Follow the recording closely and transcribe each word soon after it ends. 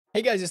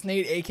Hey guys, it's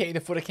Nate, aka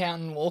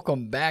TheFutAccountant.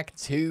 Welcome back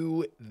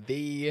to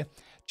the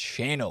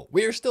channel.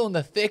 We are still in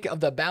the thick of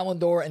the Ballon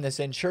d'Or and the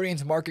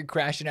Centurions market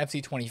crash in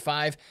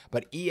FC25,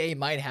 but EA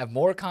might have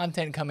more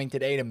content coming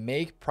today to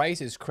make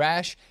prices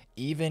crash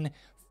even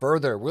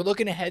further. We're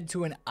looking ahead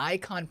to an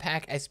Icon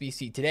Pack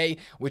SBC today,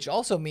 which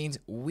also means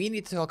we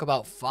need to talk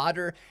about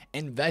fodder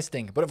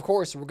investing. But of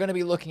course, we're going to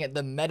be looking at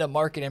the meta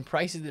market and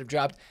prices that have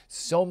dropped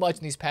so much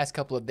in these past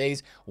couple of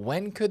days.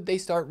 When could they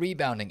start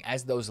rebounding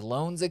as those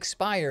loans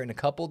expire in a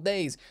couple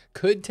days?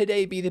 Could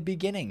today be the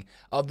beginning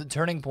of the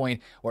turning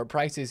point where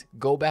prices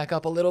go back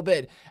up a little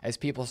bit as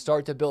people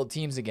start to build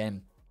teams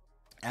again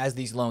as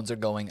these loans are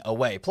going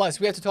away? Plus,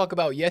 we have to talk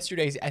about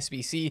yesterday's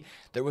SBC.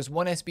 There was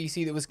one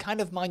SBC that was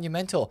kind of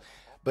monumental,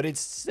 but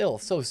it's still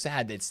so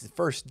sad that it's the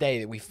first day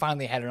that we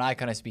finally had an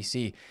Icon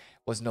SBC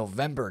was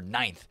November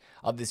 9th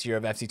of this year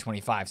of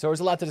FC25. So there's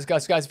a lot to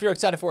discuss, guys. If you're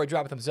excited for it,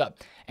 drop a thumbs up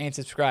and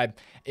subscribe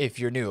if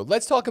you're new.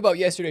 Let's talk about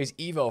yesterday's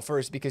Evo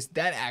first, because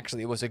that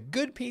actually was a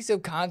good piece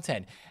of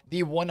content.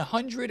 The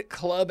 100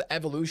 Club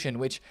Evolution,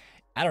 which,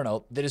 I don't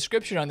know, the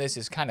description on this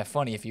is kind of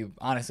funny if you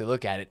honestly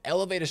look at it.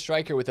 Elevate a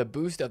striker with a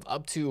boost of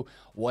up to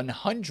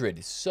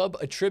 100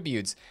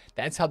 sub-attributes.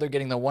 That's how they're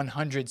getting the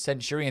 100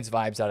 Centurions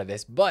vibes out of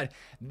this. But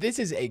this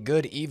is a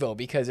good Evo,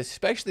 because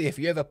especially if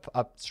you have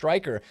a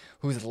striker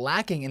who's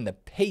lacking in the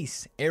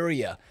pace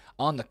area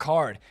on the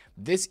card,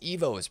 this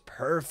Evo is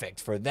perfect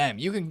for them.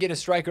 You can get a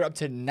striker up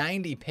to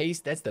 90 pace.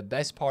 That's the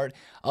best part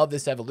of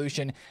this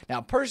evolution.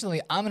 Now,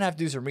 personally, I'm going to have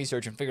to do some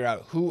research and figure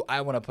out who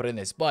I want to put in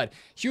this, but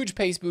huge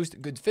pace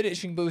boost, good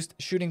finishing boost,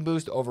 shooting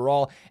boost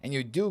overall, and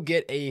you do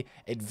get a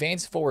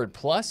advanced forward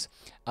plus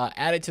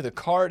added to the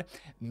card.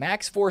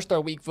 Max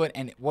 4-star weak foot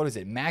and what is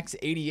it, max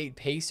 88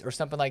 pace or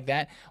something like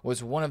that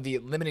was one of the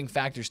limiting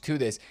factors to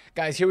this.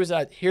 Guys, here's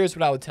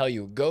what I would tell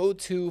you. Go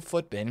to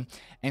Footbin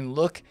and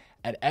look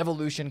at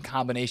evolution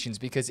combinations,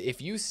 because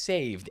if you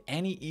saved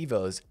any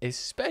Evos,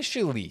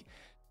 especially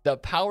the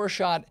Power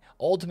Shot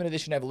Ultimate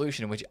Edition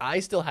Evolution, which I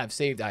still have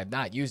saved, I have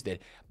not used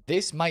it,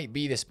 this might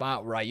be the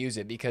spot where I use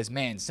it, because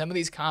man, some of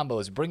these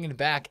combos, bringing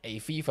back a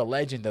FIFA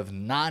legend of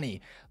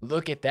Nani,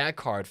 look at that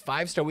card,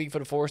 5-star weak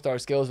foot, 4-star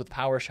skills with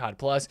Power Shot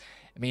Plus.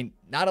 I mean,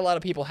 not a lot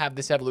of people have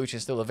this evolution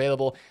still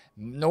available,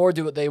 nor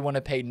do they want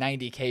to pay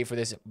 90k for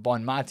this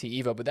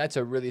Bonmati Evo, but that's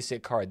a really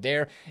sick card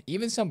there.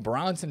 Even some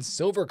bronze and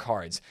silver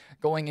cards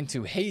going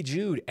into Hey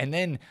Jude, and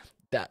then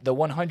the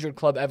 100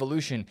 Club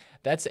Evolution,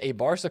 that's a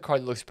Barca card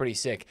that looks pretty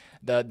sick.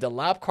 The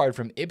Lap card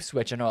from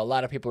Ipswich, I know a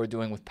lot of people are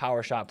doing with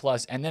Power Shot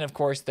Plus. And then, of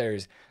course,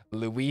 there's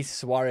Luis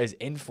Suarez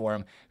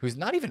Inform, who's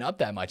not even up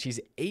that much.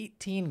 He's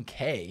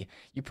 18k.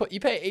 You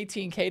pay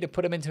 18k to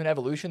put him into an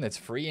evolution that's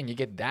free, and you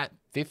get that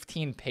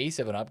 15 pace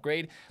of an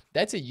upgrade.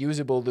 That's a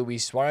usable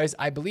Luis Suarez.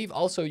 I believe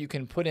also you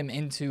can put him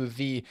into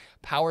the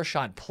Power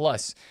Shot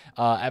Plus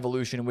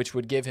evolution, which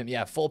would give him,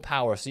 full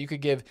power. So you could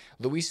give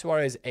Luis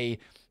Suarez a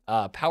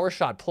Power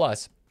Shot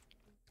Plus,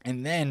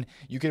 and then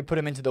you could put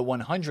him into the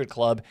 100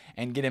 Club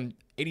and get him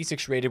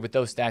 86 rated with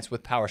those stats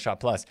with Power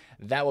Shot Plus.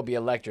 That will be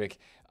electric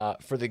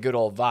for the good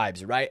old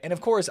vibes, right? And of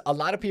course, a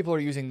lot of people are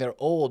using their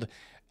old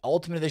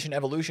Ultimate Edition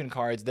Evolution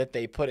cards that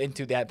they put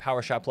into that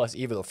Power Shot Plus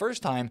Evo the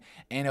first time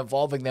and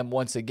evolving them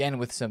once again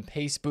with some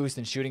pace boost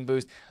and shooting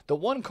boost. The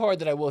one card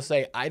that I will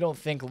say I don't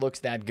think looks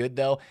that good,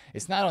 though,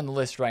 it's not on the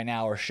list right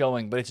now or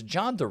showing, but it's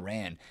John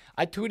Duran.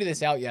 I tweeted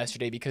this out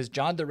yesterday because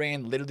John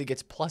Duran literally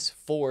gets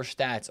 +4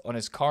 stats on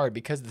his card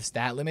because of the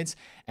stat limits,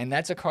 and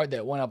that's a card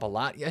that went up a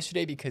lot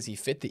yesterday because he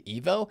fit the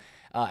Evo.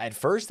 At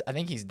first, I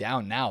think he's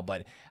down now,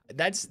 but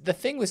that's the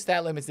thing with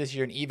stat limits this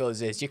year in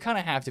Evos is you kind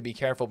of have to be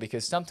careful,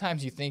 because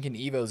sometimes you think an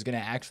Evo is going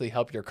to actually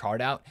help your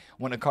card out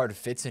when a card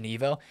fits an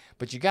Evo,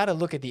 but you got to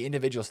look at the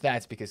individual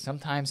stats because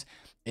sometimes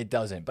it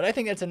doesn't. But I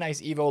think that's a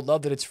nice Evo.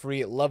 Love that it's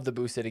free. Love the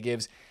boost that it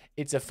gives.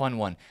 It's a fun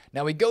one.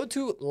 Now we go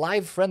to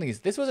live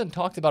friendlies. This wasn't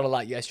talked about a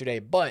lot yesterday,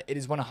 but it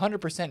is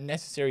 100%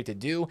 necessary to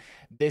do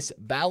this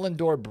Ballon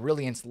d'Or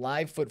Brilliance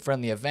live foot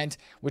friendly event,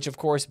 which of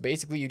course,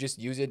 basically you just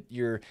use it,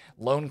 your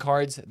loan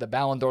cards, the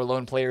Ballon d'Or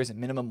loan players,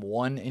 minimum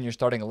 1 in your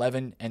starting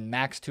 11 and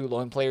max 2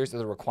 loan players are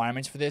the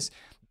requirements for this.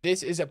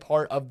 This is a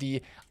part of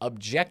the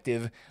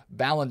objective,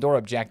 Ballon d'Or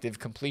objective,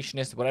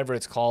 completionist, whatever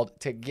it's called,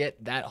 to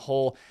get that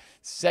whole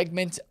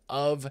segment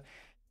of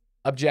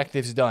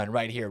objectives done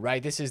right here,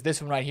 right?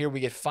 This one right here. We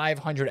get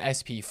 500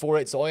 SP for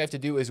it. So all you have to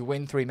do is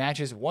win 3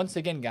 matches. Once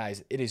again,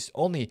 guys, it is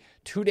only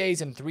 2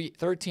 days and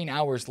 13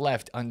 hours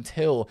left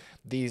until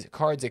these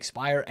cards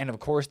expire. And of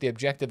course, the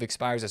objective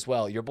expires as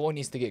well. Your boy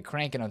needs to get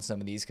cranking on some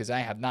of these because I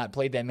have not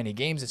played that many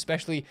games,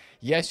 especially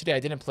yesterday. I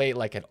didn't play it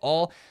like at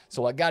all.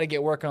 So I got to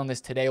get working on this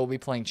today. We'll be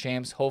playing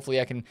champs.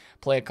 Hopefully I can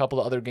play a couple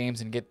of other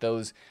games and get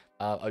those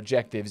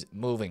objectives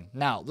moving.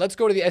 Now, let's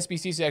go to the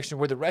SBC section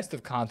where the rest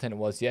of content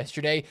was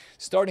yesterday,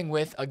 starting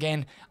with,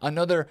 again,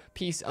 another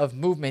piece of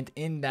movement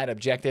in that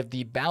objective,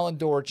 the Ballon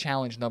d'Or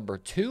Challenge number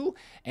 2,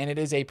 and it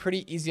is a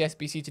pretty easy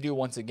SBC to do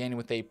once again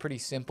with a pretty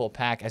simple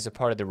pack as a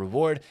part of the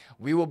reward.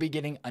 We will be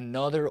getting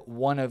another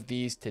one of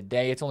these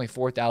today. It's only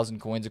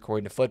 4,000 coins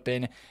according to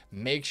Futbin.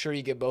 Make sure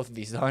you get both of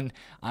these done.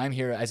 I'm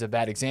here as a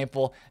bad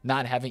example,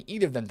 not having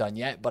either of them done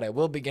yet, but I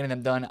will be getting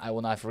them done. I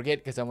will not forget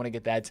because I want to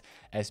get that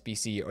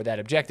SBC or that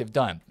objective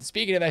done.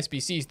 Speaking of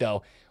SBCs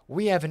though,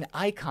 we have an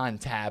icon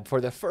tab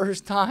for the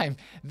first time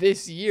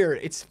this year.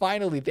 It's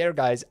finally there,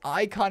 guys.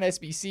 Icon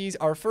SBCs,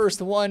 our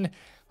first one.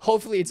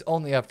 Hopefully it's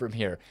only up from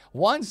here.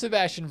 Juan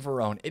Sebastian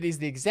Veron. It is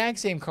the exact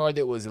same card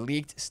that was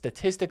leaked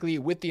statistically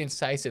with the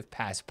Incisive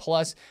Pass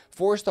Plus.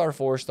 4-star,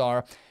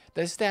 4-star.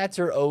 The stats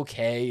are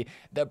okay.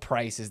 The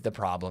price is the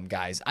problem,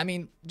 guys. I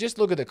mean, just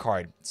look at the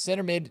card.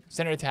 Center mid,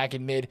 center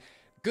attacking mid.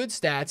 Good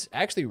stats,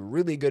 actually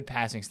really good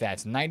passing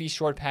stats. 90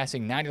 short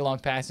passing, 90 long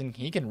passing.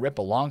 He can rip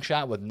a long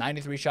shot with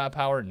 93 shot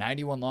power,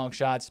 91 long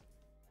shots.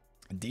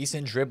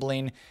 Decent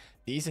dribbling,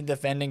 decent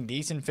defending,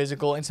 decent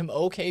physical, and some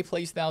okay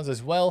play styles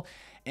as well.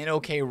 And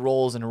okay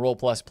rolls and roll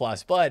plus.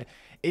 But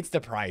it's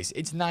the price.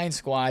 It's 9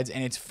 squads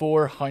and it's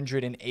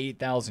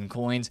 408,000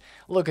 coins.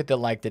 Look at the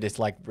like to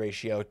dislike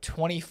ratio.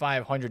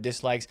 2,500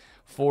 dislikes,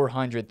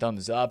 400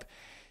 thumbs up.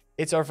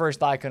 It's our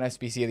first icon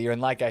SBC of the year,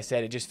 and like I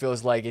said, it just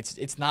feels like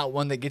it's not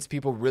one that gets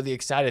people really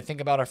excited. Think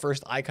about our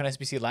first icon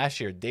SBC last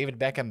year, David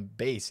Beckham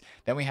base.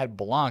 Then we had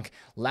Blanc.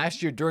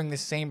 Last year during the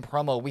same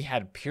promo, we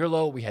had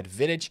Pirlo, we had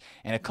Vidic,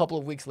 and a couple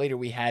of weeks later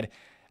we had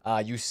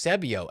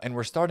Eusebio, and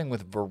we're starting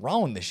with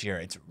Veron this year.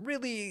 It's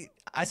really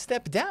a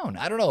step down.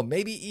 I don't know.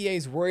 Maybe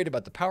EA's worried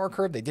about the power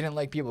curve. They didn't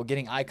like people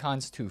getting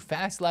icons too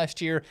fast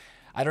last year.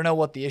 I don't know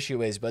what the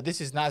issue is, but this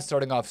is not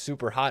starting off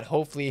super hot.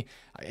 Hopefully,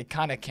 it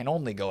kind of can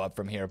only go up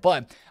from here.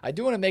 But I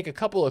do want to make a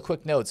couple of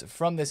quick notes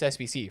from this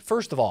SBC.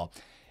 First of all,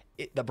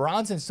 the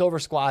bronze and silver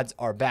squads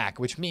are back,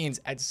 which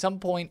means at some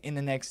point in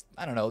the next,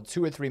 I don't know,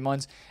 2 or 3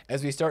 months,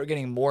 as we start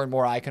getting more and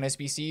more icon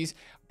SBCs,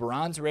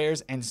 bronze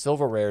rares and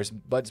silver rares,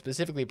 but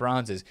specifically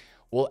bronzes,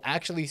 will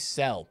actually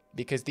sell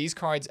because these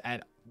cards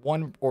at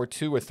 1 or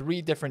 2 or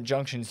 3 different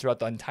junctions throughout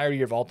the entire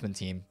year of Ultimate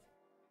Team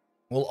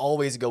will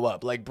always go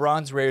up. Like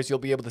bronze rares, you'll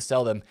be able to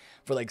sell them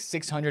for like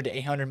 600 to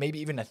 800, maybe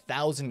even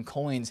 1,000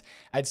 coins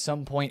at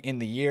some point in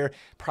the year,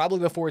 probably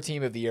before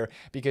Team of the Year,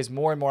 because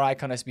more and more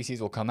icon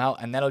SBCs will come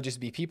out, and that'll just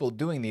be people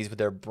doing these with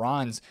their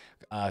bronze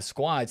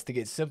squads to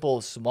get simple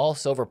small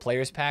silver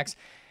players packs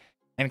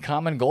and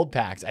common gold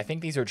packs. I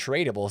think these are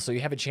tradable, so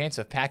you have a chance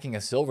of packing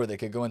a silver that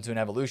could go into an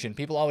evolution.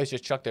 People always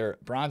just chuck their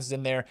bronzes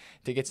in there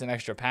to get some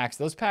extra packs.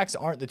 Those packs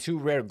aren't the 2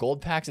 rare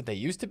gold packs that they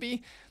used to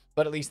be,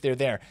 but at least they're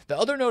there. The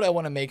other note I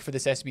want to make for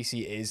this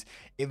SBC is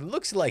it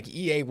looks like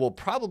EA will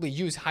probably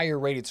use higher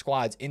rated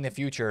squads in the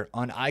future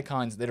on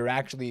icons that are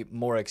actually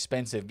more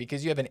expensive,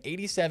 because you have an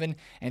 87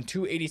 and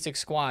 286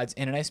 squads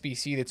in an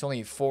SBC that's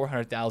only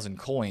 400,000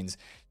 coins.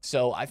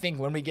 So I think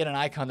when we get an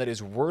icon that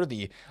is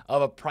worthy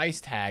of a price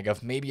tag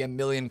of maybe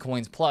 1,000,000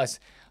 coins plus,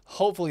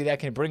 hopefully that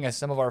can bring us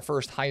some of our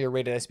first higher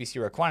rated SBC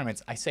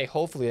requirements. I say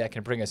hopefully that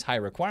can bring us high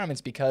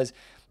requirements because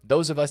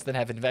those of us that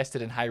have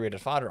invested in high rated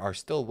fodder are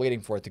still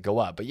waiting for it to go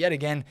up. But yet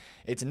again,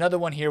 it's another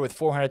one here with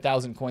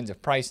 400,000 coins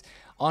of price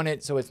on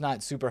it, so it's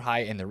not super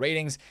high in the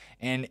ratings,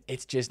 and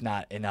it's just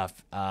not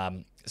enough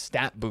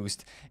stat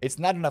boost. It's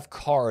not enough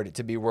card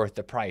to be worth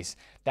the price.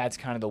 That's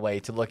kind of the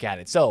way to look at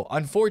it. So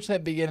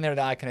unfortunate beginning there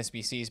to icon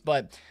SBCs,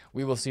 but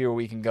we will see where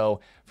we can go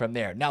from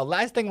there. Now,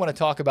 last thing I want to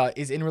talk about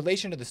is in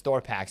relation to the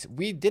store packs.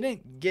 We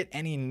didn't get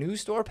any new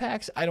store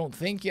packs, I don't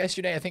think,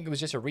 yesterday. I think it was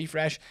just a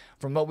refresh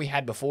from what we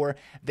had before.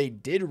 They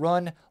did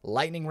run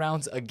lightning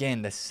rounds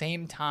again, the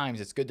same times,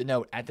 it's good to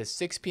note, at the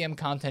 6 p.m.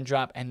 content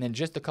drop, and then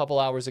just a couple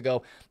hours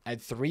ago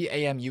at 3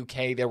 a.m.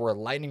 UK, there were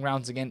lightning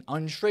rounds again,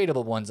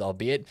 untradeable ones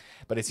albeit,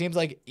 but it seems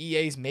like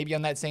EA's maybe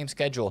on that same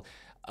schedule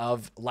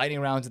of lightning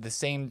rounds at the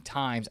same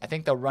times. I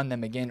think they'll run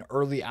them again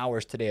early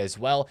hours today as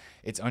well.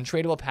 It's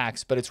untradeable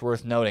packs, but it's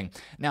worth noting.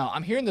 Now,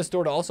 I'm here in the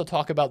store to also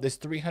talk about this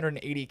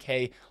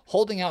 380k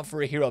holding out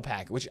for a hero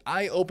pack, which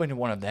I opened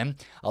one of them.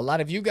 A lot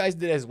of you guys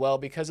did as well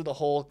because of the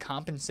whole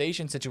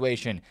compensation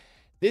situation.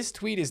 This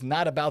tweet is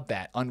not about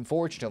that,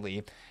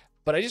 unfortunately.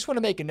 But I just want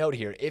to make a note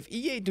here. If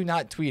EA do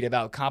not tweet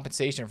about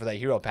compensation for that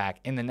hero pack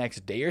in the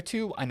next day or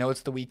two, I know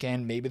it's the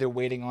weekend, maybe they're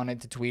waiting on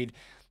it to tweet.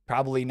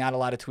 Probably not a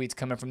lot of tweets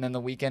coming from them the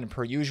weekend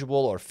per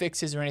usual, or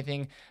fixes or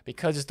anything,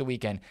 because it's the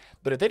weekend.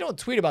 But if they don't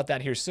tweet about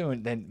that here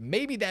soon, then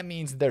maybe that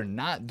means they're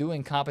not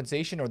doing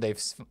compensation, or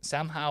they've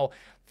somehow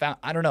found,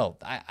 I don't know.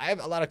 I have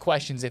a lot of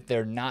questions if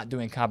they're not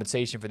doing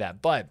compensation for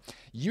that. But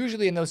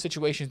usually in those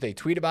situations, they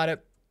tweet about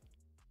it.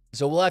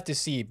 So we'll have to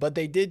see, but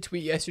they did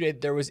tweet yesterday that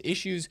there was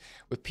issues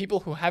with people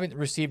who haven't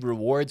received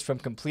rewards from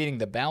completing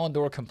the Ballon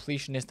d'Or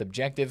completionist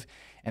objective,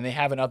 and they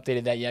haven't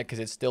updated that yet because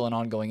it's still an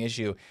ongoing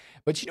issue.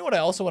 But you know what I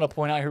also want to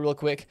point out here real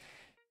quick?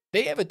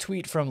 They have a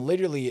tweet from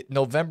literally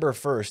November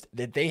 1st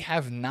that they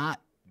have not,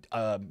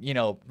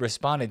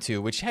 responded to,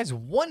 which has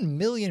 1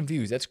 million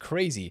views. That's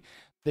crazy.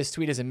 this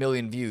tweet has a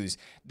million views,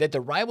 that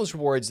the Rivals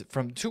rewards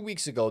from 2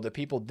 weeks ago that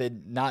people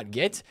did not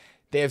get,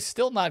 they have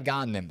still not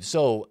gotten them.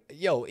 So,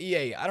 yo,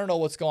 EA, I don't know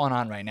what's going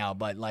on right now,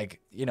 but like,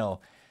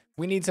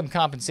 we need some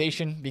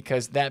compensation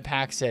because that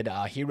pack said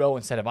hero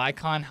instead of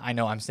icon. I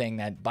know I'm saying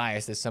that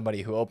biased as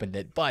somebody who opened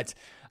it, but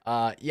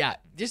yeah,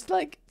 just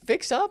like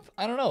fix up.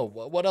 I don't know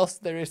what else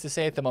there is to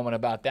say at the moment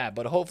about that,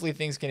 but hopefully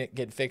things can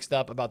get fixed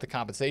up about the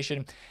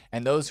compensation,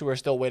 and those who are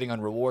still waiting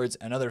on rewards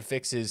and other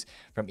fixes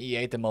from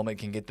EA at the moment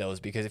can get those,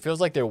 because it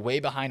feels like they're way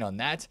behind on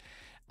that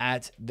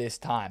at this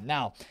time.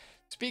 Now,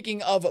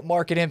 speaking of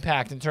market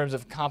impact in terms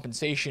of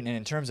compensation and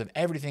in terms of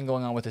everything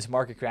going on with this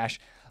market crash,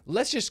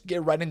 let's just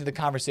get right into the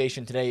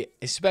conversation today,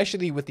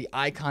 especially with the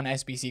Icon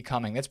SBC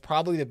coming. That's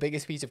probably the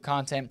biggest piece of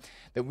content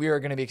that we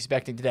are going to be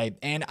expecting today.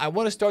 And I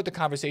want to start the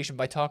conversation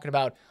by talking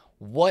about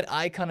what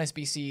Icon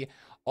SBC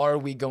are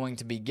we going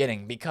to be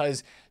getting,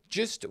 because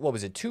just,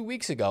 2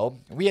 weeks ago,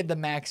 we had the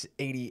Max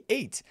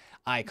 88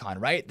 Icon,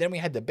 right? Then we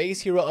had the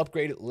base hero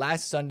upgrade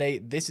last Sunday.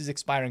 This is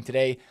expiring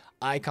today.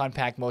 Icon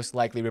pack most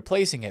likely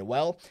replacing it.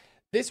 Well,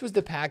 this was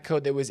the pack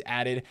code that was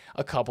added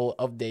a couple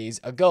of days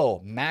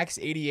ago. Max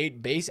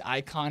 88 base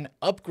icon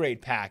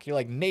upgrade pack. You're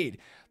like, Nate,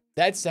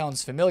 that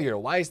sounds familiar.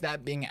 Why is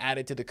that being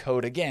added to the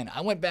code again?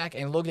 I went back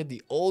and looked at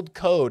the old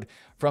code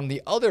from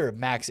the other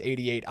Max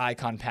 88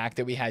 icon pack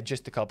that we had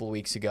just a couple of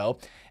weeks ago.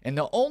 And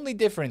the only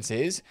difference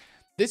is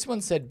this one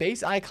said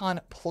base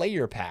icon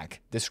player pack.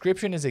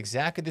 Description is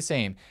exactly the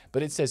same,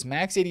 but it says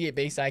Max 88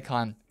 base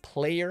icon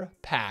player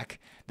pack.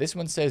 This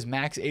one says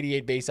Max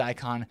 88 base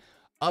icon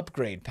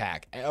upgrade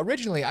pack.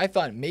 Originally, I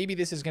thought maybe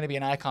this is going to be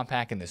an icon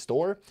pack in the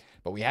store,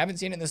 but we haven't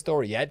seen it in the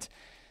store yet.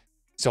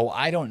 So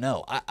I don't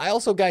know. I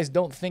also, guys,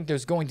 don't think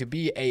there's going to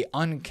be a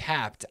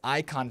uncapped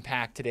icon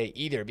pack today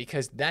either,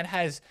 because that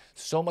has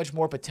so much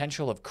more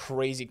potential of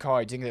crazy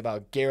cards. Think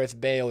about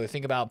Gareth Bale, or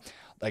think about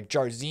like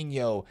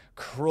Jarzinho,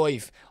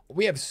 Cruyff.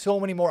 We have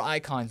so many more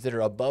icons that are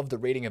above the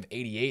rating of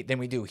 88 than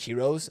we do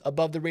heroes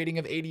above the rating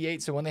of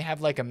 88. So when they have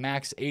like a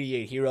max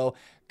 88 hero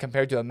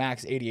compared to a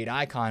max 88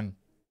 icon,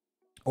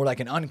 or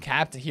like an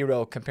uncapped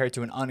hero compared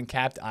to an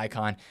uncapped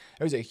icon,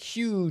 there's a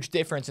huge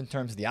difference in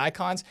terms of the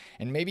icons,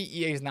 and maybe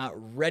EA is not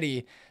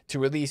ready to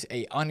release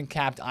a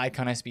uncapped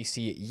icon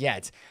SBC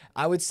yet.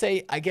 I would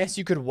say, I guess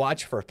you could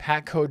watch for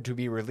pack code to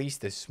be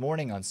released this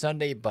morning on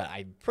Sunday, but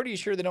I'm pretty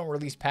sure they don't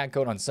release pack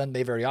code on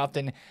Sunday very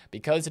often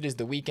because it is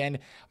the weekend.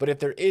 But if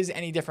there is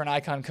any different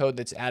icon code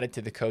that's added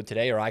to the code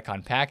today, or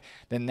icon pack,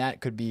 then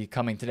that could be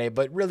coming today.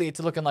 But really, it's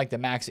looking like the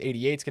Max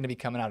 88 is going to be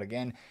coming out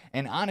again.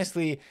 And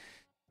honestly,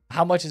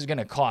 how much is it going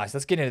to cost?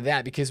 Let's get into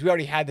that, because we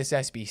already had this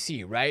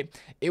SBC, right?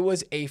 It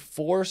was a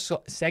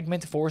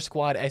 4-segment,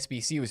 4-squad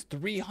SBC. It was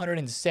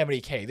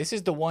 370K. This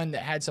is the one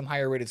that had some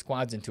higher rated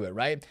squads into it,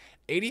 right?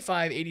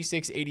 85,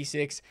 86,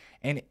 86,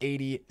 and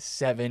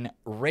 87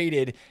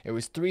 rated. It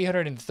was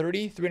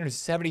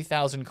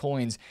 370,000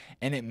 coins,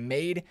 and it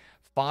made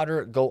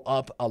fodder go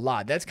up a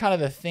lot. That's kind of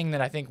the thing that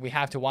I think we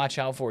have to watch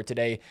out for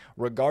today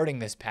regarding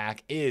this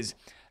pack is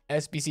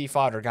SBC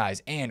fodder,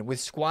 guys. And with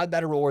squad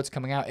battle rewards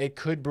coming out, it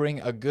could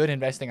bring a good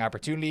investing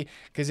opportunity,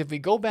 because if we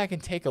go back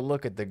and take a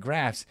look at the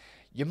graphs,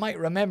 you might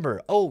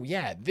remember, oh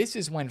yeah, this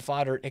is when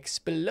fodder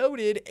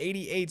exploded.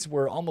 88s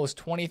were almost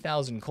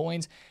 20,000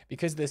 coins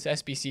because this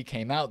SBC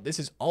came out. This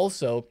is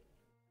also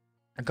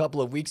a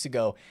couple of weeks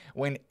ago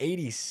when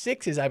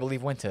 86s, I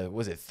believe, went to,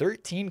 was it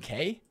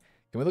 13K?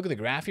 Can we look at the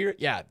graph here?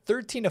 Yeah,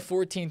 13 to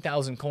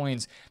 14,000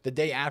 coins the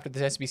day after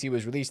this SBC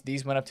was released.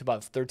 These went up to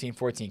about 13,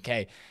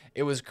 14K.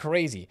 It was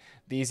crazy.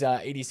 These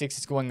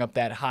 86s going up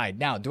that high.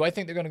 Now, do I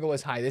think they're going to go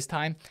as high this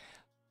time?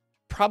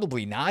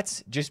 Probably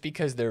not, just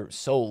because they're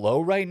so low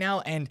right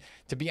now. And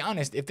to be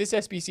honest, if this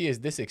SBC is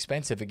this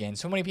expensive again,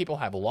 so many people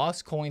have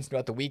lost coins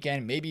throughout the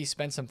weekend, maybe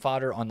spent some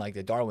fodder on like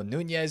the Darwin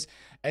Nunez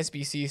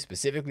SBC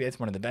specifically. That's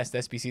one of the best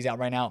SBCs out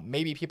right now.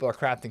 Maybe people are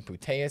crafting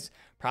Puteas,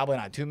 probably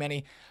not too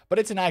many, but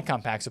it's an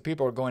icon pack, so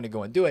people are going to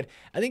go and do it.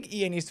 I think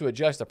EA needs to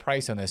adjust the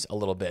price on this a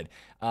little bit.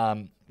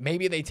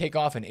 Maybe they take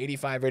off an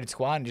 85 rated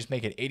squad and just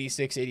make it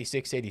 86,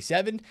 86,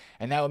 87,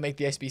 and that would make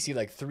the SBC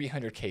like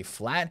 300K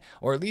flat,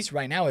 or at least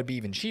right now it'd be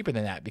even cheaper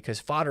than that,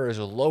 because fodder is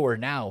lower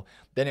now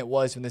than it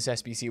was when this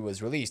SBC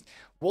was released.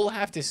 We'll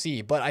have to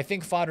see, but I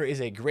think fodder is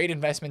a great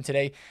investment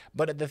today.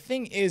 But the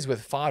thing is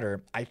with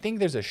fodder, I think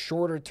there's a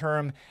shorter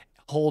term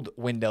hold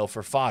window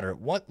for fodder.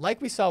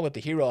 Like we saw with the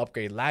hero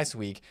upgrade last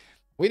week,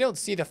 we don't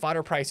see the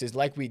fodder prices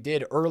like we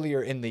did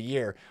earlier in the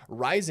year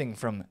rising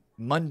from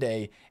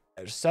Monday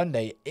or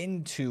Sunday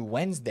into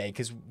Wednesday,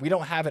 because we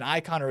don't have an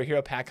icon or a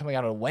hero pack coming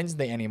out on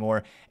Wednesday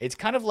anymore. It's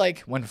kind of like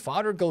when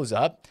fodder goes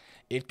up,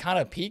 it kind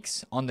of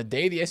peaks on the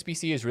day the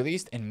SBC is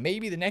released and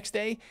maybe the next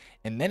day,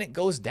 and then it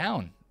goes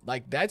down.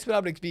 Like, that's what I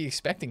would be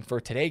expecting for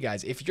today,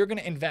 guys. If you're going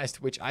to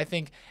invest, which I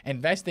think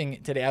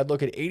investing today, I'd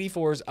look at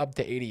 84s up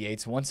to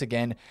 88s. Once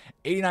again,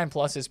 89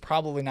 plus is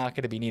probably not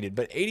going to be needed,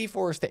 but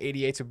 84s to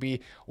 88s would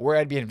be where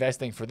I'd be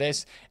investing for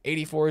this.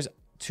 84s,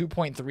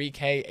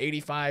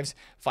 2.3K, 85s,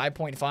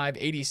 5.5,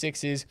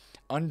 86s,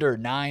 under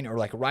 9 or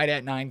like right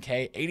at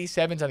 9K,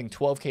 87s, I think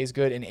 12K is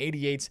good, and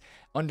 88s,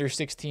 under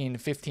 16,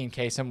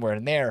 15K, somewhere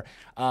in there.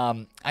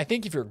 I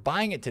think if you're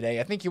buying it today,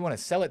 I think you want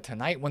to sell it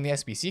tonight when the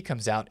SBC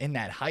comes out in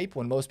that hype,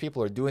 when most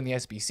people are doing the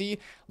SBC.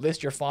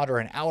 List your fodder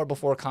an hour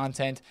before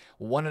content,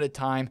 one at a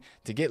time,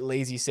 to get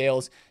lazy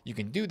sales. You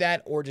can do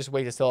that, or just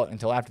wait to sell it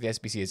until after the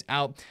SBC is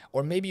out.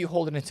 Or maybe you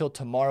hold it until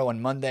tomorrow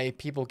and Monday.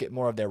 People get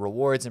more of their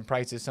rewards, and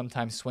prices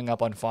sometimes swing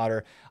up on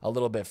fodder a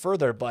little bit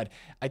further. But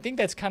I think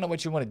that's kind of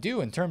what you want to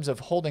do in terms of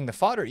holding the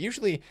fodder.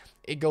 Usually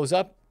it goes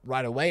up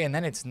right away, and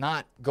then it's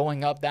not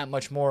going up that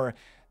much more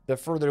the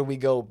further we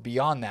go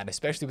beyond that,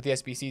 especially with the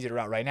SBCs that are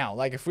out right now.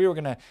 Like if we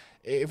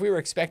were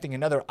expecting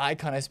another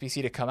icon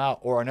SBC to come out,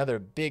 or another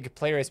big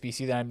player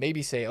SBC, then I'd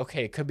maybe say,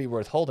 okay, it could be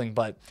worth holding.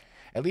 But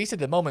at least at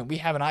the moment, we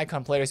have an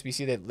icon player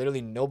SBC that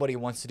literally nobody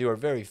wants to do, or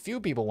very few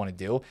people want to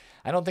do.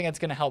 I don't think that's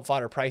going to help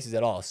fodder prices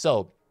at all.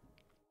 So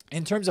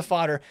in terms of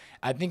fodder,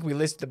 I think we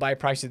listed the buy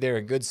prices there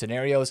in good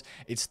scenarios.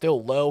 It's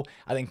still low.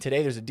 I think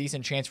today there's a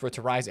decent chance for it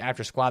to rise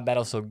after squad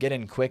battle, so get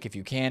in quick if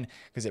you can,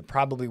 because it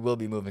probably will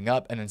be moving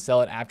up, and then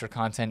sell it after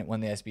content when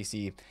the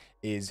SBC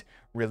is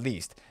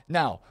released.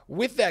 Now,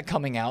 with that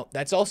coming out,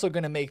 that's also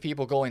going to make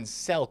people go and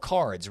sell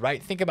cards,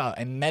 right? Think about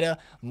a meta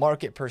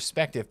market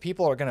perspective.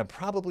 People are going to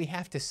probably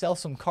have to sell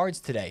some cards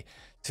today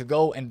to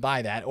go and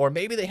buy that, or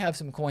maybe they have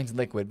some coins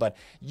liquid. But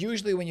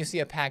usually when you see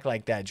a pack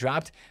like that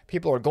dropped,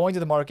 people are going to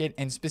the market,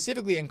 and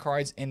specifically in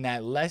cards in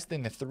that less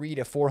than the 3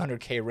 to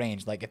 400K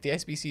range. Like if the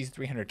SBC is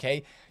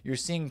 300K, you're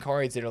seeing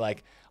cards that are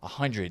like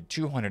 100,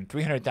 200,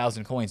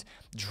 300,000 coins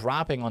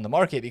dropping on the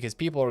market, because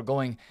people are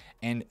going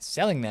and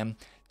selling them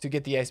to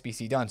get the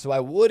SBC done. So I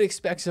would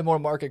expect some more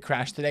market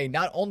crash today,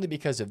 not only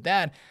because of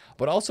that,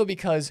 but also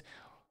because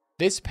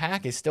this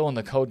pack is still in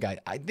the code guide.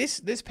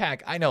 This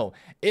pack, I know,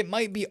 it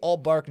might be all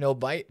bark, no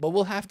bite, but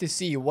we'll have to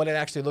see what it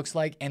actually looks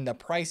like, and the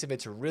price of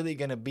it's really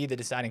going to be the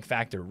deciding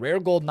factor. Rare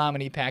Gold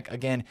Nominee Pack,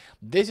 again,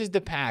 this is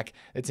the pack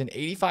that's an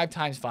 85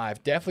 times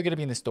 5, definitely going to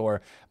be in the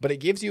store, but it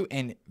gives you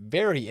a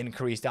very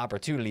increased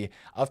opportunity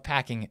of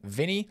packing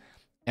Vinny,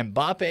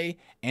 Mbappe,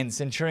 and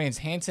Centurions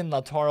Hansen,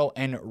 Lautaro,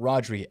 and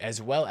Rodri,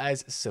 as well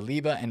as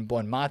Saliba and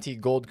Bonmati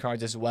gold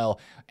cards as well.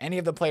 Any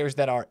of the players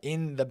that are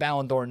in the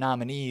Ballon d'Or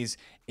nominees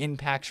in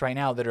packs right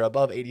now that are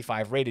above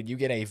 85 rated, you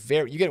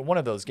get one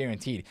of those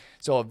guaranteed.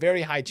 So a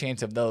very high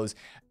chance of those.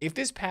 If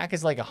this pack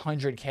is like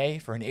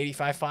 100K for an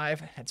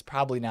 85.5, that's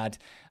probably not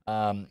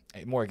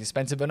more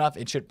expensive enough.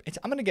 I'm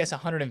going to guess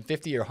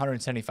 150 or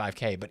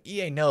 175K, but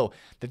EA know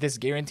that this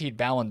guaranteed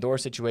Ballon d'Or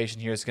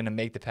situation here is going to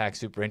make the pack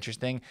super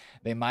interesting.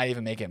 They might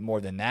even make it more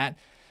than that.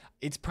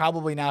 It's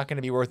probably not going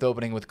to be worth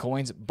opening with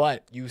coins,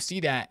 but you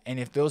see that, and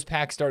if those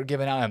packs start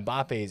giving out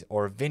Mbappe's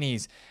or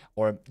Vinny's,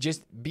 or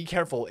just be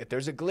careful if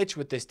there's a glitch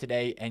with this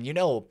today, and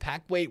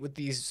pack weight with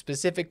these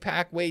specific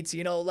pack weights,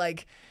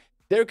 like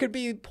there could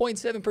be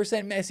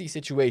 0.7% messy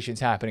situations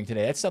happening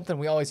today. That's something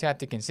we always have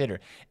to consider.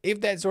 If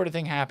that sort of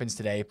thing happens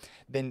today,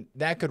 then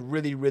that could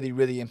really, really,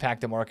 really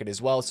impact the market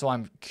as well. So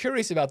I'm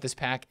curious about this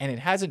pack, and it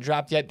hasn't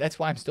dropped yet. That's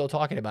why I'm still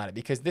talking about it,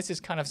 because this is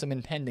kind of some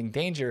impending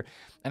danger,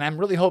 and I'm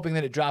really hoping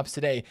that it drops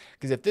today,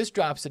 because if this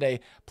drops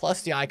today,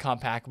 plus the icon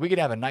pack, we could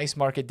have a nice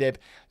market dip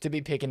to be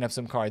picking up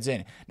some cards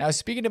in. Now,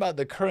 speaking about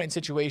the current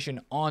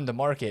situation on the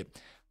market,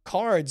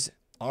 cards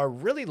are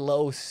really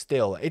low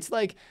still. It's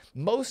like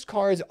most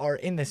cards are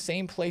in the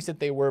same place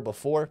that they were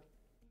before,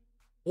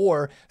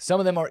 or some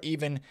of them are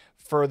even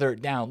further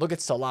down. Look at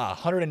Salah,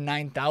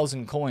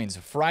 109,000 coins.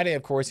 Friday,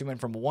 of course, he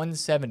went from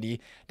 170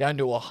 down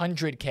to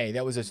 100K.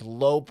 That was his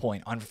low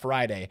point on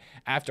Friday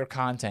after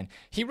content.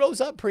 He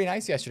rose up pretty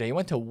nice yesterday. He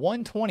went to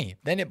 120.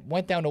 Then it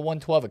went down to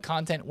 112 at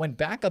content, went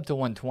back up to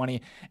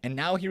 120, and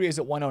now here he is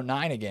at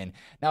 109 again.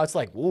 Now it's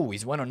like, ooh,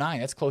 he's 109.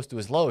 That's close to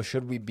his low.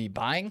 Should we be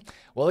buying?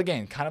 Well,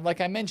 again, kind of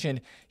like I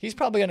mentioned, he's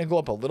probably going to go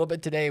up a little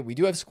bit today. We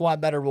do have squad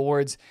battle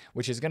rewards,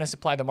 which is going to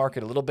supply the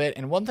market a little bit.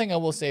 And one thing I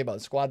will say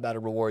about squad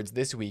battle rewards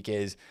this week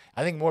is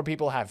I think more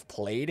people have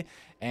played,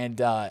 and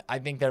I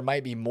think there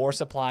might be more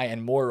supply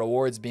and more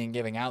rewards being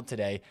given out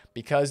today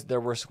because there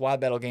were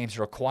squad battle games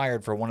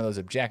required for one of those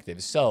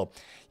objectives. So,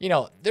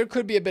 there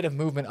could be a bit of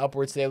movement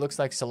upwards today. It looks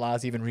like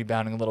Salah's even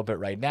rebounding a little bit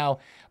right now,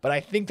 but I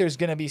think there's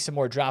going to be some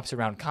more drops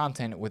around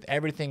content with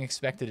everything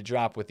expected to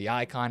drop with the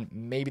icon,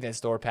 maybe that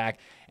store pack,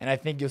 and I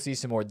think you'll see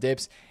some more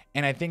dips,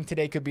 and I think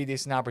today could be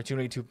an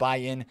opportunity to buy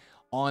in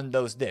on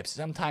those dips.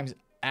 Sometimes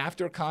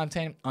after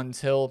content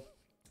until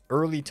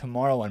early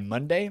tomorrow on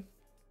Monday,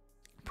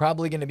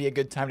 probably going to be a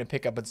good time to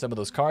pick up on some of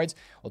those cards.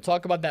 We'll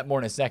talk about that more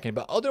in a second.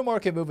 But other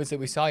market movements that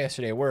we saw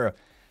yesterday were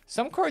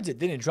some cards that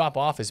didn't drop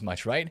off as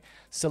much, right?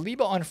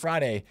 Saliba on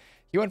Friday,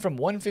 he went from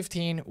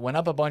 115, went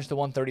up a bunch to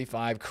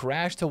 135,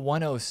 crashed to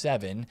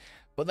 107.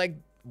 But like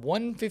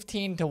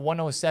 115 to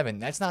 107,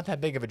 that's not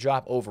that big of a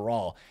drop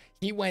overall.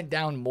 He went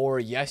down more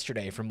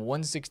yesterday from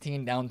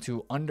 116 down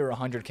to under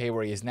 100K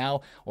where he is now.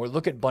 Or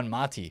look at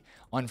Bonmati.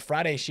 On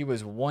Friday, she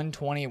was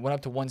 120, went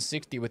up to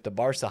 160 with the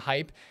Barca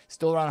hype,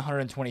 still around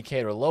 120K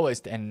at her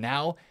lowest, and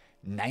now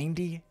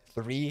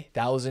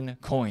 93,000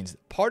 coins.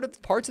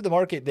 Parts of the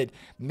market that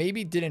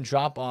maybe didn't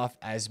drop off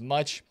as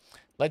much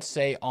let's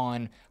say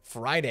on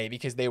Friday,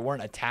 because they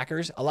weren't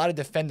attackers, a lot of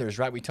defenders,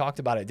 right? We talked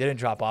about it, didn't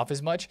drop off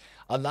as much.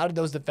 A lot of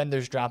those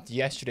defenders dropped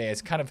yesterday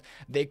as kind of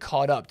they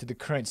caught up to the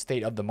current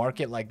state of the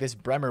market. Like this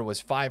Bremer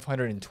was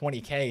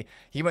 520K.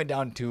 He went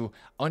down to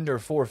under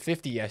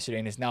 450 yesterday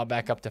and is now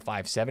back up to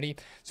 570.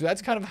 So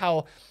that's kind of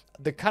how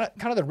the kind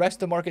of the rest of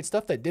the market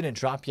stuff that didn't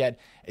drop yet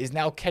is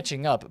now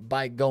catching up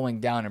by going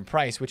down in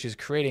price, which is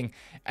creating,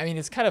 I mean,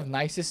 it's kind of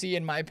nice to see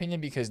in my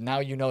opinion, because now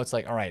you know it's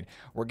like, all right,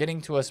 we're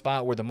getting to a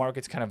spot where the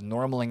market's kind of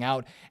normaling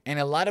out. And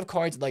a lot of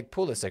cards like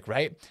Pulisic,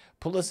 right?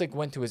 Pulisic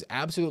went to his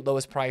absolute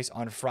lowest price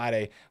on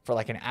Friday for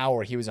like an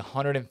hour. He was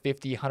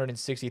 150,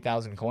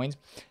 160,000 coins.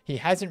 He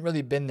hasn't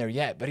really been there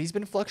yet, but he's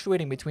been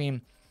fluctuating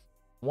between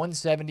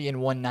 170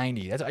 and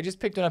 190. I just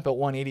picked it up at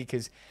 180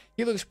 because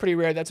he looks pretty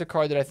rare. That's a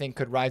card that I think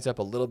could rise up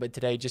a little bit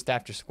today just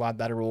after squad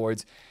battle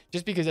rewards,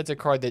 just because that's a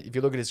card that, if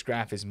you look at his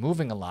graph, is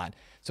moving a lot.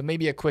 So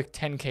maybe a quick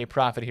 10K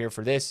profit here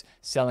for this,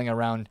 selling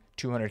around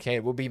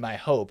 200K will be my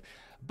hope.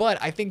 But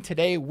I think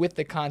today, with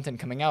the content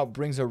coming out,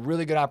 brings a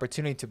really good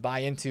opportunity to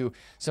buy into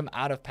some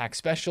out-of-pack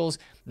specials.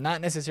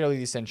 Not necessarily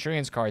these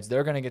Centurions cards.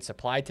 They're going to get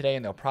supplied today,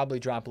 and they'll probably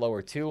drop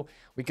lower too.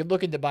 We could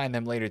look into buying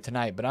them later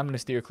tonight, but I'm going to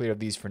steer clear of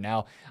these for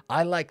now.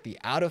 I like the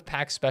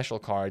out-of-pack special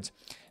cards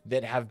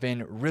that have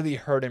been really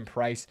hurt in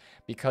price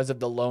because of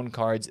the loan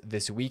cards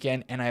this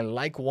weekend, and I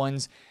like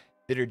ones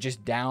that are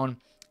just down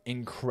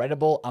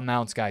incredible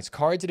amounts, guys.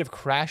 Cards that have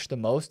crashed the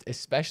most,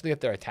 especially if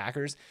they're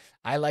attackers,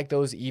 I like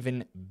those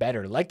even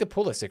better. Like the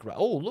Pulisic.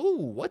 Oh,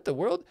 what the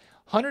world?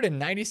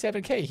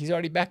 197K. He's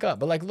already back up.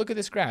 But like, look at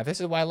this graph. This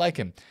is why I like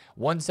him.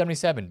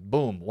 177.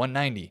 Boom.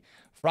 190.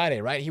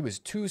 Friday, right? He was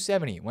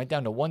 270. Went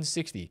down to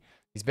 160.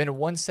 He's been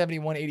 170,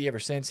 180 ever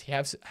since. He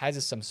has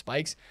some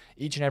spikes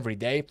each and every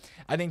day.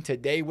 I think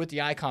today with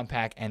the icon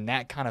pack and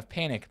that kind of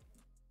panic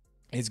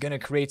is going to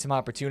create some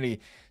opportunity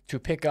to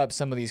pick up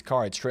some of these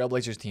cards.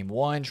 Trailblazers Team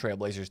 1,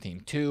 Trailblazers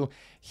Team 2,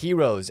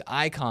 Heroes,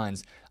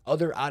 Icons,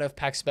 other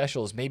out-of-pack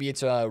specials. Maybe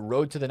it's a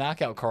Road to the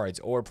Knockout cards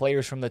or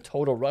players from the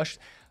Total Rush.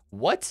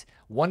 What?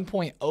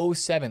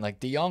 1.07. Like,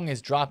 De Jong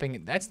is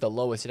dropping. That's the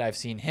lowest that I've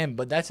seen him,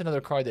 but that's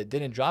another card that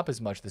didn't drop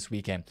as much this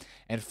weekend.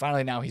 And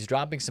finally, now he's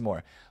dropping some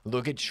more.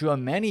 Look at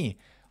Tchouaméni.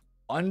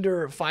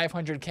 Under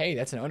 500K.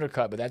 That's an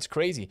undercut, but that's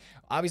crazy.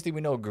 Obviously,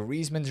 we know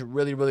Griezmann's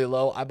really, really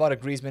low. I bought a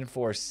Griezmann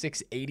for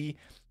 680,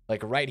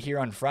 like right here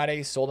on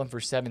Friday. Sold him for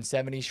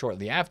 770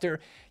 shortly after.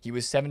 He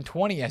was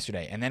 720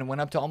 yesterday and then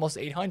went up to almost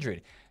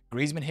 800.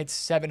 Griezmann hits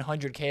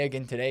 700K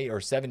again today,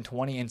 or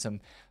 720, and some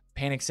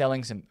panic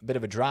selling, some bit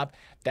of a drop.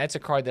 That's a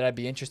card that I'd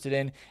be interested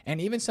in. And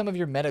even some of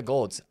your meta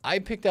golds. I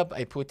picked up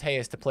a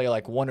Puteas to play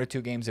like 1 or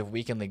 2 games of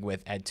Weekend League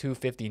with at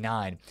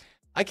 259.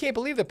 I can't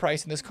believe the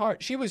price in this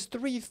card. She was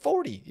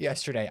 340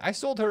 yesterday. I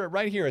sold her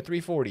right here at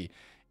 340.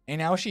 And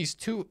now she's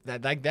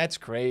that's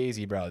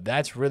crazy, bro.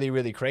 That's really,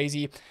 really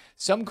crazy.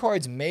 Some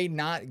cards may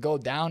not go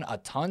down a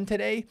ton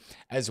today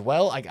as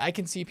well. Like, I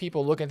can see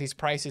people looking at these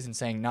prices and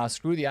saying, nah,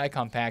 screw the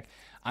icon pack.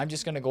 I'm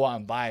just going to go out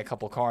and buy a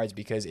couple cards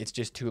because it's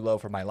just too low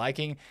for my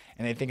liking.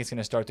 And they think it's going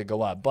to start to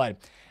go up.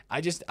 But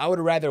I would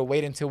rather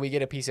wait until we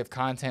get a piece of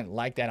content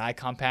like that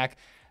icon pack.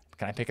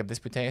 Can I pick up this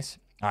Puteas?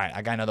 All right,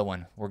 I got another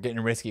one. We're getting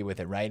risky with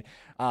it, right?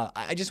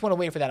 I just want to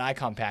wait for that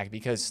icon pack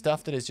because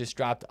stuff that has just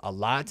dropped a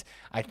lot,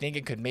 I think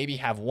it could maybe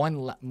have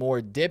one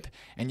more dip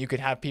and you could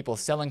have people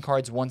selling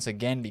cards once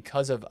again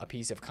because of a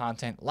piece of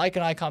content like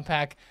an icon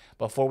pack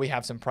before we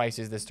have some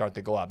prices that start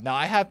to go up. Now,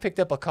 I have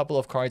picked up a couple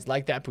of cards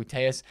like that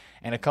Puteas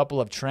and a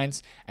couple of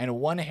Trents and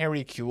one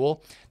Harry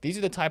Kewell. These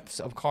are the types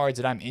of cards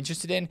that I'm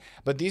interested in,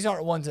 but these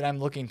aren't ones that I'm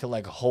looking to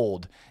like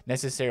hold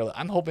necessarily.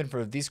 I'm hoping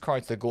for these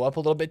cards to go up a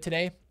little bit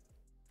today.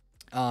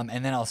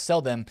 And then I'll sell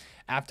them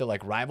after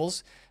like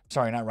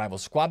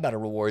squad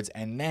battle rewards.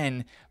 And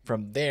then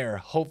from there,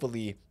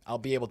 hopefully I'll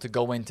be able to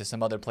go into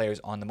some other players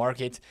on the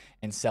market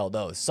and sell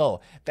those.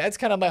 So that's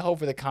kind of my hope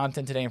for the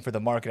content today and for the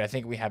market. I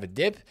think we have a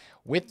dip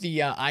with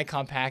the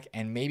icon pack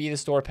and maybe the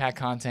store pack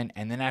content.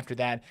 And then after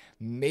that,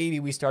 maybe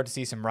we start to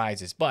see some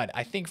rises. But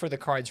I think for the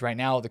cards right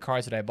now, the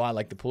cards that I bought,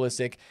 like the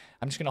Pulisic,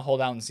 I'm just going to hold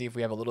out and see if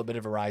we have a little bit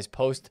of a rise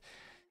post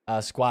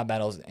squad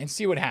battles and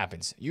see what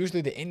happens. Usually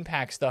the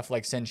impact stuff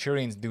like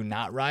Centurions do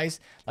not rise.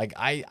 Like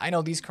I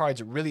know these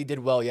cards really did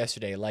well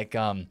yesterday. Like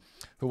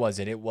who was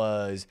it? It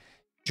was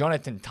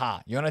Jonathan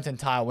Tah. Jonathan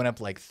Tah went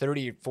up like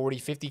 30, 40,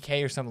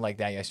 50K or something like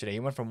that yesterday. He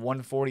went from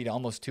 140 to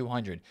almost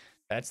 200.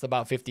 That's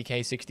about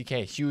 50K,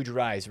 60K. Huge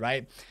rise,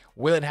 right?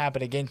 Will it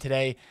happen again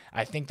today?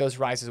 I think those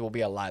rises will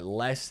be a lot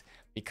less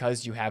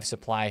because you have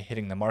supply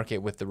hitting the market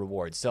with the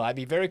rewards. So I'd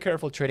be very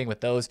careful trading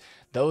with those.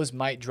 Those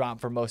might drop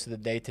for most of the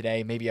day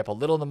today, maybe up a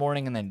little in the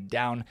morning and then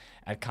down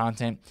at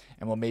content.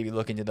 And we'll maybe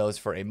look into those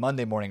for a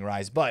Monday morning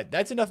rise. But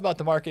that's enough about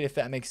the market, if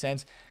that makes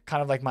sense.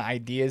 Kind of like my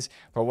ideas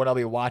for what I'll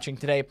be watching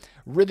today.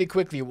 Really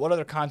quickly, what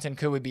other content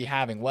could we be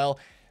having? Well,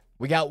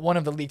 we got one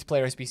of the leaked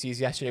player SBCs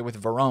yesterday with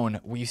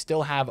Verón. We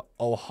still have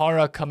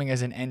O'Hara coming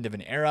as an end of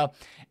an era.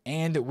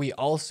 And we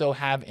also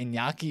have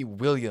Iñaki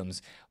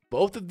Williams.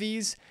 Both of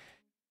these,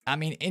 I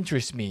mean,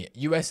 interests me.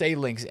 USA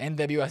links,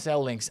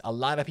 NWSL links. A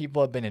lot of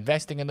people have been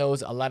investing in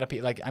those. A lot of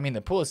people, I mean,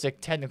 the Pulisic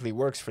technically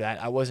works for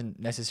that. I wasn't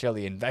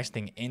necessarily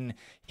investing in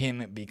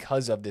him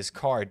because of this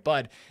card.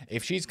 But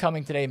if she's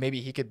coming today,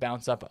 maybe he could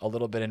bounce up a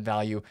little bit in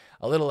value,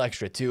 a little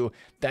extra too.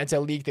 That's a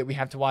leak that we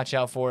have to watch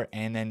out for.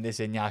 And then this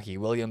Iñaki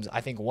Williams,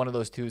 I think one of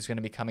those two is going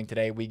to be coming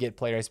today. We get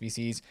player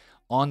SBCs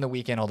on the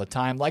weekend all the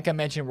time. Like I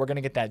mentioned, we're going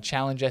to get that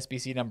challenge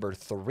SBC number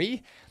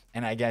 3.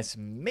 And I guess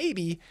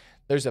maybe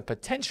there's a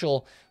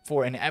potential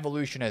for an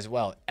evolution as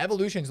well.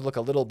 Evolutions look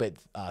a little bit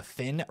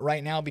thin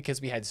right now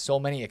because we had so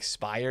many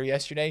expire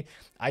yesterday.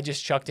 I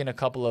just chucked in a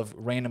couple of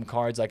random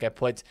cards. Like I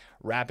put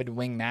Rapid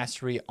Wing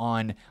Mastery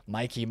on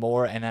Mikey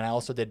Moore, and then I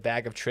also did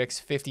Bag of Tricks,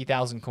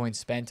 50,000 coins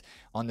spent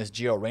on this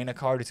Gio Reyna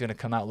card. It's going to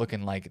come out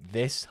looking like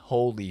this.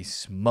 Holy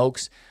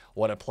smokes.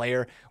 What a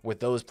player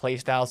with those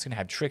playstyles. It's going to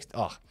have tricks.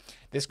 Oh,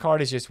 this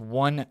card is just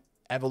one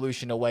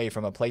evolution away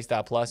from a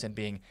playstyle plus and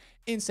being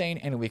insane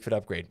and a weak foot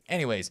upgrade.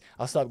 Anyways,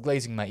 I'll stop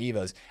glazing my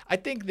Evos. I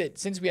think that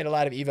since we had a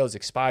lot of Evos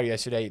expire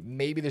yesterday,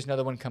 maybe there's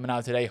another one coming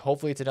out today.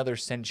 Hopefully it's another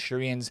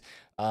Centurions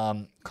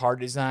card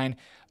design,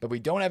 but we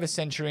don't have a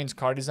Centurions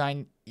card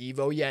design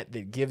Evo yet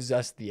that gives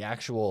us the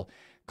actual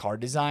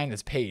card design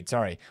that's paid.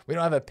 Sorry, we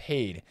don't have a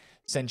paid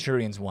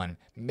Centurions one.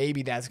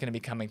 Maybe that's going to be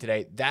coming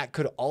today. That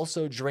could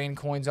also drain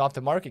coins off the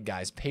market,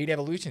 guys. Paid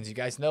evolutions. You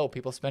guys know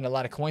people spend a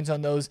lot of coins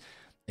on those,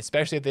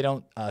 especially if they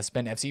don't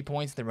spend FC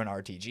points, they run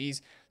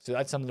RTGs. So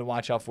that's something to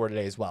watch out for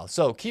today as well.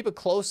 So keep a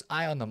close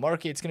eye on the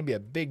market. It's going to be a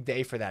big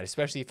day for that,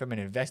 especially from an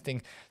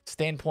investing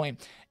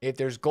standpoint. If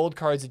there's gold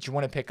cards that you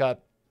want to pick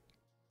up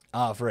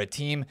for a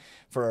team,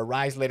 for a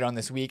rise later on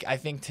this week, I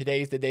think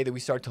today's the day that we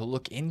start to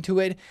look into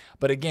it.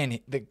 But again,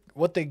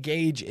 what the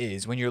gauge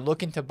is when you're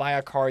looking to buy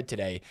a card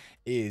today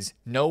is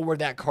know where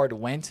that card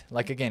went.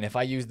 Like again, if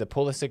I use the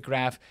Pulisic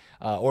graph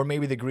or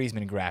maybe the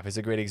Griezmann graph is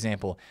a great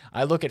example.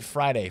 I look at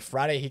Friday.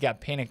 Friday, he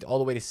got panicked all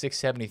the way to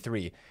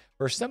 673.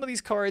 For some of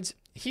these cards,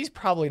 he's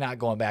probably not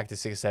going back to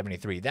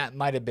 673. That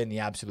might have been the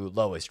absolute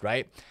lowest,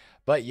 right?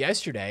 But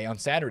yesterday, on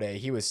Saturday,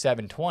 he was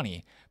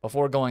 720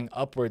 before going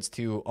upwards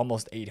to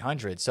almost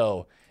 800.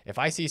 So if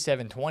I see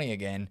 720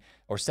 again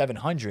or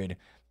 700,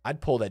 I'd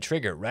pull that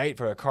trigger, right?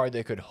 For a card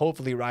that could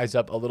hopefully rise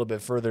up a little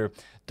bit further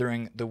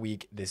during the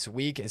week this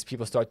week as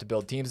people start to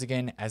build teams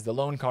again, as the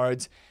loan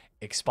cards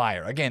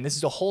expire. Again, this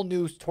is a whole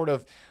new sort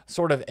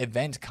of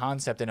event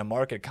concept and a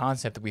market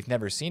concept that we've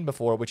never seen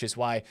before, which is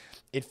why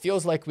it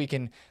feels like we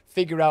can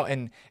figure out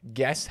and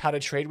guess how to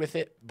trade with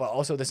it, but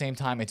also at the same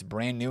time, it's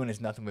brand new and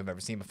it's nothing we've ever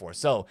seen before.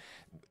 So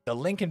the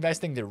link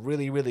investing did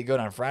really, really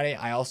good on Friday.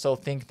 I also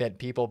think that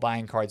people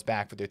buying cards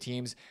back for their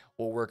teams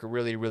will work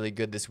really, really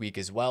good this week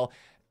as well.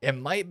 It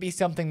might be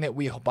something that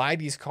we buy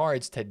these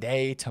cards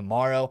today,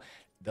 tomorrow.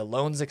 The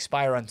loans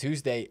expire on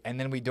Tuesday, and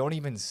then we don't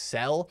even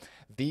sell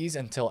these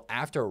until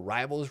after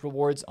Rivals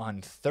rewards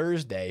on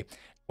Thursday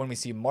when we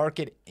see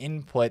market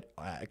input,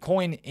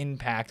 coin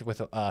impact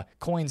with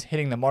coins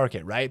hitting the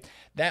market, right?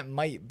 That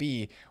might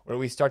be where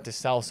we start to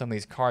sell some of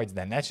these cards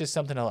then. That's just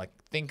something to like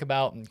think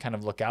about and kind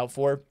of look out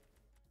for.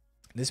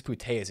 This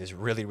Puteas is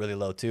really, really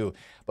low too,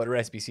 but our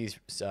SBC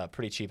is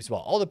pretty cheap as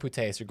well. All the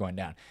Puteas are going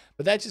down,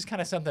 but that's just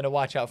kind of something to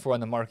watch out for on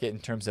the market in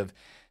terms of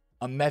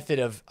a method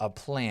of a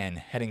plan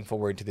heading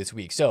forward to this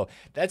week. So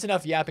that's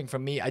enough yapping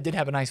from me. I did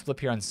have a nice flip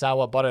here on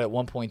Sawa, bought it at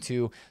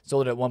 1.2,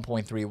 sold it at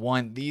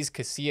 1.31. These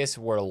Casillas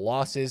were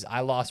losses. I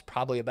lost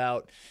probably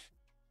about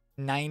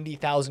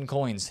 90,000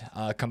 coins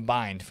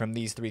combined from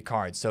these 3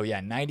 cards. So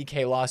yeah,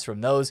 90K loss from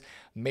those.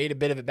 Made a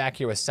bit of it back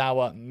here with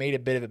Sawa, made a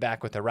bit of it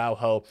back with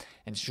Araujo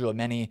and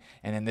Shulameni,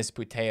 and then this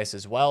Puteas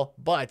as well.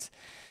 But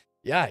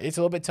yeah, it's a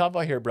little bit tough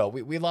out here, bro.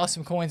 We lost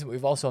some coins, but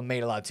we've also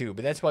made a lot too.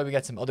 But that's why we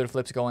got some other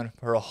flips going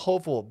for a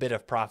hopeful bit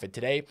of profit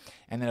today.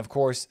 And then, of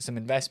course, some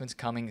investments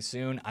coming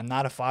soon. I'm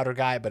not a fodder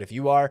guy, but if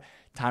you are,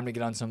 time to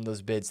get on some of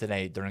those bids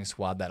today during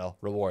Squad Battle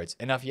Rewards.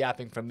 Enough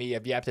yapping from me.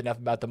 I've yapped enough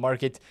about the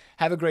market.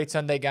 Have a great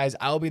Sunday, guys.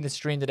 I'll be in the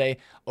stream today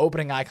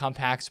opening icon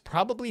packs.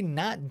 Probably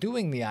not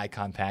doing the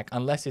icon pack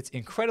unless it's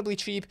incredibly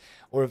cheap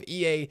or if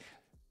EA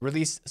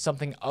released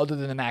something other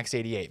than the Max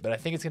 88. But I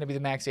think it's going to be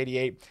the Max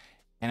 88.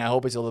 And I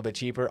hope it's a little bit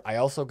cheaper. I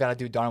also got to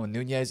do Darwin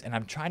Nunez, and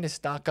I'm trying to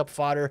stock up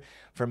fodder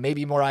for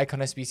maybe more Icon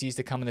SBCs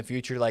to come in the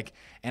future, like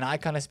an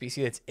Icon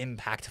SBC that's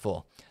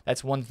impactful.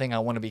 That's one thing I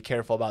want to be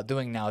careful about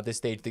doing now at this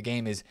stage of the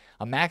game is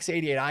a Max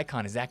 88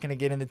 Icon. Is that going to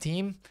get in the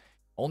team?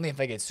 Only if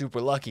I get super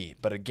lucky,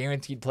 but a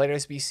guaranteed player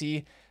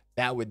SBC,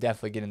 that would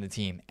definitely get in the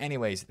team.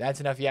 Anyways, that's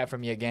enough yap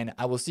from me again.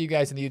 I will see you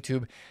guys in the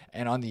YouTube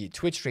and on the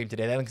Twitch stream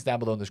today. That link's down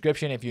below in the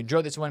description. If you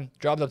enjoyed this one,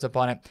 drop a thumbs up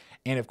on it.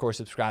 And of course,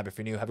 subscribe if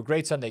you're new. Have a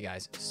great Sunday,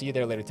 guys. See you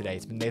there later today.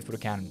 It's been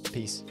TheFutAccountant.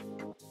 Peace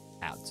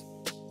out.